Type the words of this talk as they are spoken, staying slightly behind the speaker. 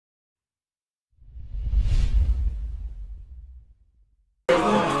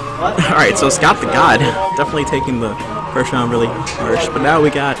Alright, so Scott the God definitely taking the first round really harsh. But now we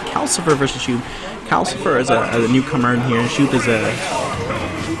got Calcipher versus Shoop. Calcipher is a newcomer in here. Shoop is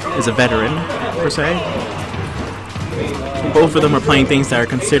a veteran, per se. Both of them are playing things that are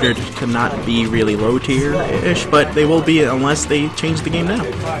considered to not be really low tier-ish, but they will be unless they change the game now.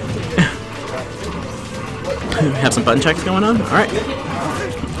 Have some button checks going on? Alright.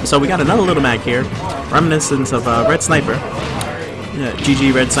 So we got another Little Mac here. Reminiscence of Red Sniper. Yeah,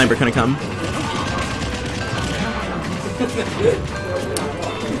 GG Red Sniper gonna come.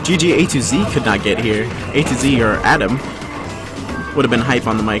 GG A to Z could not get here. A to Z or Adam would have been hype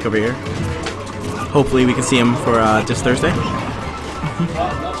on the mic over here. Hopefully we can see him for this Thursday.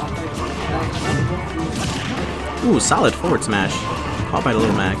 Ooh, solid forward smash. Caught by the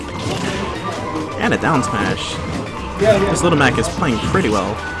Little Mac. And a down smash. This Little Mac is playing pretty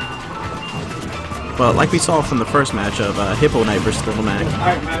well. But like we saw from the first match of Hippo Knight versus Little Mac.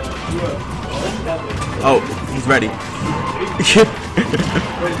 Oh, he's ready.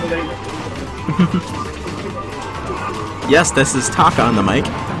 Yes, this is Taka on the mic.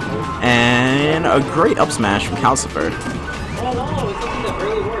 And a great up smash from Calcipher.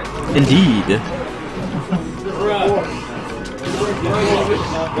 Indeed.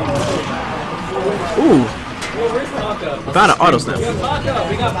 Ooh. Found an auto snap.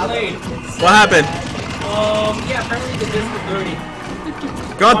 What happened? Yeah, apparently the disc is dirty.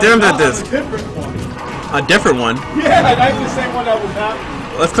 God damn that disc. A different one? Yeah, that's the same one that was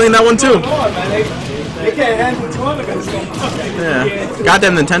happening. Let's clean that one too. They can't handle 2 other guys. Yeah.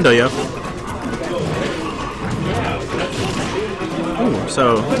 Goddamn Nintendo, yo. Ooh,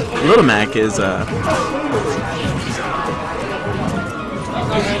 so Little Mac is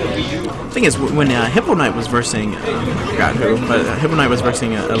thing is, when Hippo Knight was versing, I forgot who, but Hippo Knight was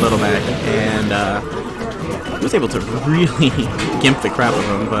versing a Little Mac, and he was able to really gimp the crap of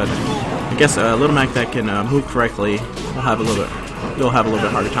him. But I guess Little Mac that can move correctly will have a little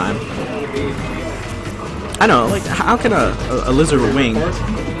bit harder time. I know, like, how can a lizard with wing?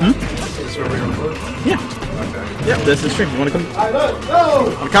 Yeah. Yep, this is true. You want to come?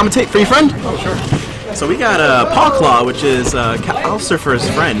 Want to commentate for your friend? Oh, sure. So we got Paw Claw, which is Calcipher's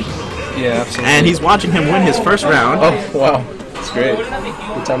friend. Yeah, absolutely. And he's watching him win his first round. Oh, wow. That's great.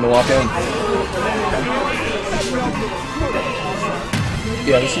 Good time to walk in.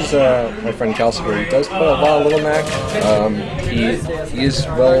 Yeah, this is my friend Calcipher. He does play a lot of Little Mac. He is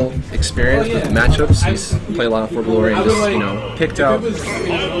well experienced with matchups. He's played a lot of For Glory and just, picked out, the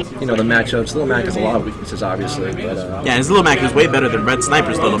matchups. Little Mac has a lot of weaknesses, obviously. But, yeah, his Little Mac is way better than Red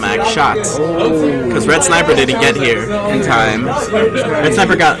Sniper's Little Mac shots. Because Red Sniper didn't get here in time. Red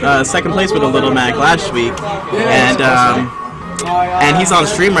Sniper got second place with a Little Mac last week. And he's on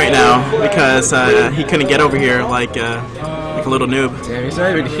stream right now because he couldn't get over here like a little noob. Damn, he's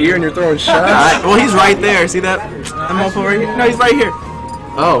not even here and you're throwing shots? Well, he's right there. See that? I'm all for it. No, he's right here.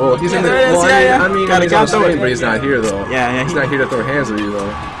 Oh, well, he's in the... Well, I mean, he's on stream, but he's not here, though. Yeah. He's not here to throw hands at you, though.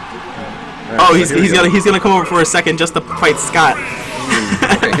 Right, oh, he's gonna come over for a second just to fight Scott.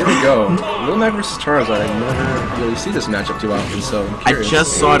 Okay, here we go. Little Mac versus Charizard. I never really see this matchup too often, so I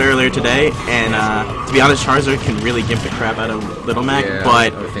just saw it earlier today, and to be honest, Charizard can really gimp the crap out of Little Mac,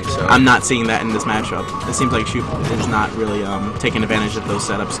 but I would think so. I'm not seeing that in this matchup. It seems like Shoop is not really taking advantage of those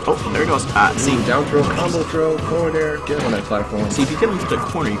setups. Oh, there it goes. See, down throw, combo throw, forward air, get him on that platform. See, if you get him to the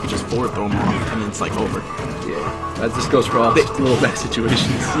corner, you can just forward throw him off, and it's like over. Yeah, that just goes for all Little Mac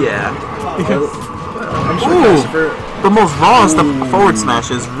situations. Yeah. I'm sure Calcipher... The most raw is the forward smash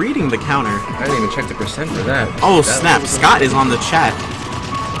is reading the counter. I didn't even check the percent for that. Oh snap! Scott is on the chat.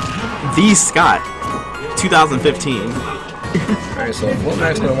 The Scott, 2015. Alright, so if Little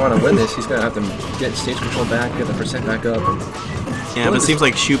Mac's gonna want to win this, he's gonna have to get stage control back, get the percent back up. Yeah, but it seems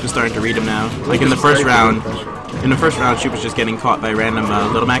like Shoop is starting to read him now. Like in the first round, Shoop was just getting caught by random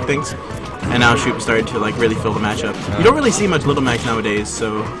Little Mac things, and now Shoop is starting to like really fill the matchup. You don't really see much Little Macs nowadays,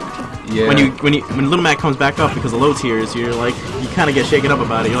 so. Yeah. When Little Mac comes back up because of low tiers, you're like, you kind of get shaken up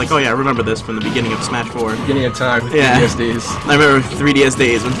about it. You're like, oh yeah, I remember this from the beginning of Smash 4. Beginning of time, yeah. 3DS days. I remember 3DS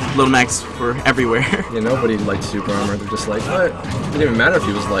days when Little Macs were everywhere. Yeah, nobody liked Super Armor. They're just like, what? It didn't even matter if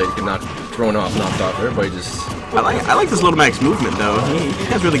he was like not thrown off, knocked off. Everybody just. I like this Little Mac's movement though. He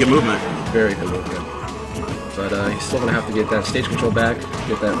has really good movement. Very good movement. But he's still gonna have to get that stage control back,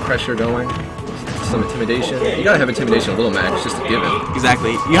 get that pressure going, some intimidation. You gotta have intimidation, Little Mac, just to give it.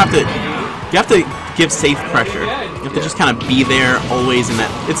 Exactly. You have to give safe pressure. You have to just kind of be there always in that.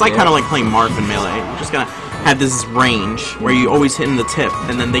 It's like kind of like playing Marth in Melee. You're just gonna have this range where you always hit in the tip,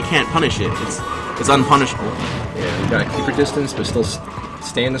 and then they can't punish it. It's unpunishable. Yeah, you gotta keep your distance, but still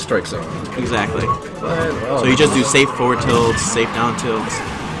stay in the strike zone. Exactly. But, so you just do safe forward tilts, safe down tilts.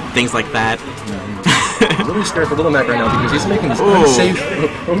 things like that. I'm really scared for Little Mac right now because he's making this unsafe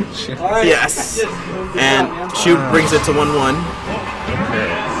approach. Yes. And Shoop brings it to 1-1. Okay,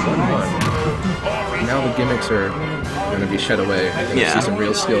 1-1. Now the gimmicks are going to be shed away. We're going to see some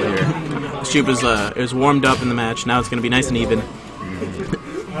real skill here. Shoop is warmed up in the match. Now it's going to be nice and even.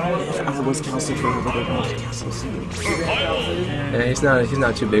 Was Calcipher, yeah, he's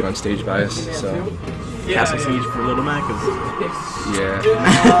not too big on stage bias, so. Castle Siege for Little Mac is. Yeah.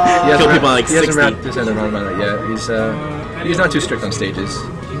 Kill people at like 60. He hasn't wrapped his head around that yet. He's not too strict on stages.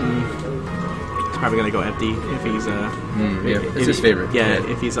 He's probably gonna go FD if he's yeah, it's his favorite. Yeah,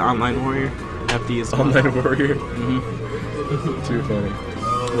 if he's an online warrior, FD is online warrior. Too funny.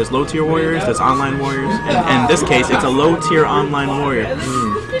 There's low tier warriors, there's online warriors, and in this case, it's a low tier online warrior.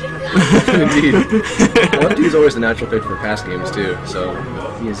 Indeed. Well, FD is always the natural pick for past games too. So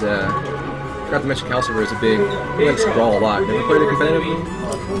he's forgot to mention Calcipher is he likes to brawl a lot. Never played it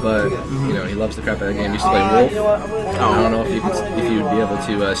competitively, but you know he loves the crap out of that game. He used to play Wolf. I don't know if you would be able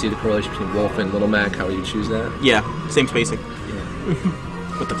to see the correlation between Wolf and Little Mac. How would you choose that? Yeah, same spacing.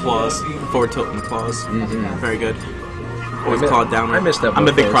 Yeah. With the claws, the forward tilt and the claws. Very good. Always clawed down. I missed that. I'm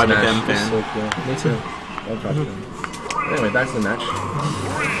a big Project M fan. So cool. Me too. Love Project M. Anyway, back to the match.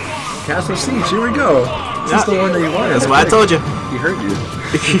 Castle Siege, here we go. This is the one that you wanted. That's what I told you. He heard you.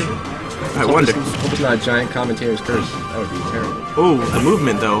 I wonder. Hope it's not a giant commentator's curse. That would be terrible. Oh, the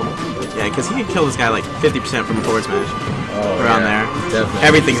movement though. Yeah, because he could kill this guy like 50% from a forward smash. Around there. Definitely.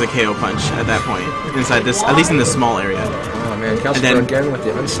 Everything's a KO punch at that point. Inside this, at least in this small area. Oh man, Calcipher again with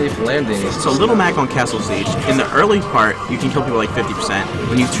the unsafe landings. So Little Mac on Castle Siege, in the early part, you can kill people like 50%.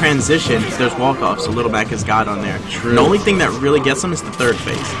 When you transition, there's walk-offs, so Little Mac is God on there. True. The only thing that really gets them is the third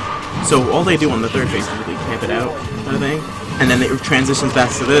phase. So all they do on the third phase is really camp it out, kind of thing. And then it transitions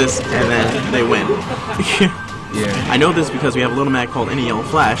back to this, and then they win. Yeah. I know this because we have a Little Mac called NEL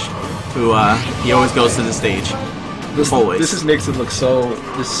Flash, who he always goes to the stage. This makes it look so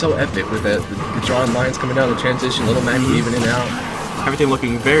epic with the drawn lines coming down the transition, Little Mac weaving in and out. Everything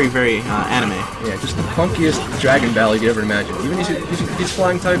looking very, very anime. Yeah, just the funkiest dragon battle you could ever imagine. Even he's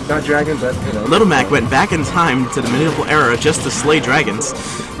flying type, not dragon, but you know. Little Mac went back in time to the medieval era just to slay dragons.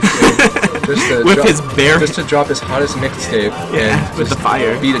 With his bare. Just to drop his hottest mixtape. Yeah, and with the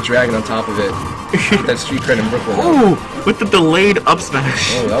fire. Beat a dragon on top of it. Get that street cred in Brooklyn. Ooh, with the delayed up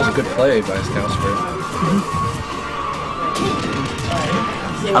smash. Oh, that was a good play by Calcipher.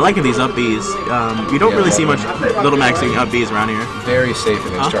 I like these up Bs. You don't really see much Little Mac doing up Bs around here. Very safe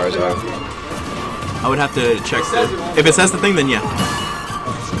against Charizard. I would have to check if it says the thing, then yeah.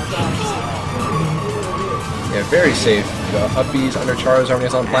 Yeah, very safe. Up Bs under Charizard when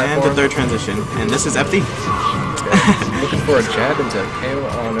he's on platform. And the third transition. And this is FD. Looking for a jab into KO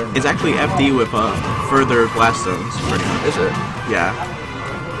on him. It's actually FD with further blast zones. Is it? Yeah.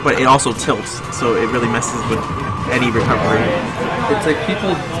 But it also tilts, so it really messes with any recovery. It's like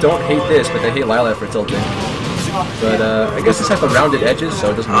people don't hate this, but they hate Lilac for tilting. But I guess this has the rounded edges,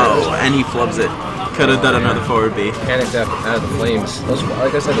 so it doesn't matter. Oh, and he flubs it. Could have done another forward B. Panicked out of the flames.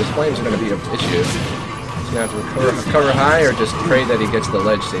 Like I said, those flames are going to be an issue. He's going to have to recover high or just pray that he gets the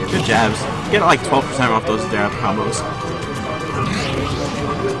ledge save. Good jabs. Get like 12% off those jab combos.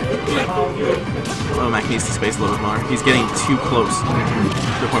 Little Mac needs to space a little bit more. He's getting too close to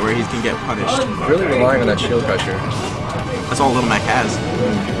the point where he can get punished. Really relying on that shield pressure. That's all Little Mac has.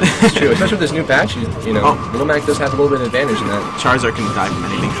 It's true, especially with this new patch. Little Mac does have a little bit of advantage in that. Charizard can die from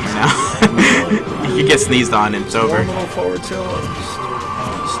anything now. He can get sneezed on and it's over. Little forward tilt.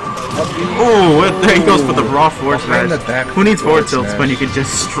 Oh, there he goes for the raw force smash. Who needs forward tilts smash. when you can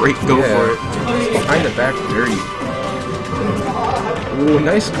just straight go for it? Behind the back, dirty. Ooh,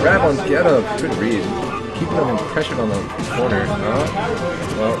 nice grab on get up. Good read. Keeping him pressured on the corner.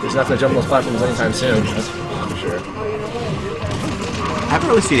 Well, he's not going to jump on those platforms anytime soon. That's for sure. I haven't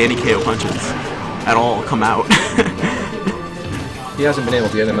really seen any KO punches at all come out. He hasn't been able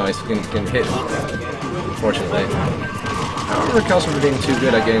to get him out. He's getting hit, unfortunately. I don't remember Calcipher being too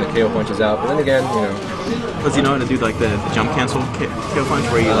good at getting the KO punches out, but then again, Does he know how to do like the jump cancel KO punch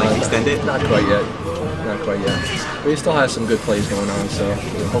where you like extend it? Not quite yet. Not quite yet. But he still has some good plays going on, so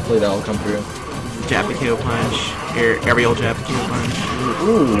hopefully that'll come through. Jab the KO punch, aerial jab the KO punch.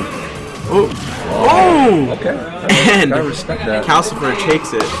 Ooh. Oh! Oh! Okay. And I respect that. Calcipher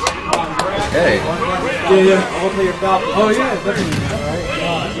takes it. Hey. Yeah. I'll play your Falcon. Oh yeah, definitely.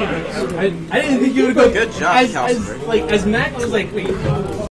 I didn't think you would go Good job, as Calcipher. Mac was like, wait,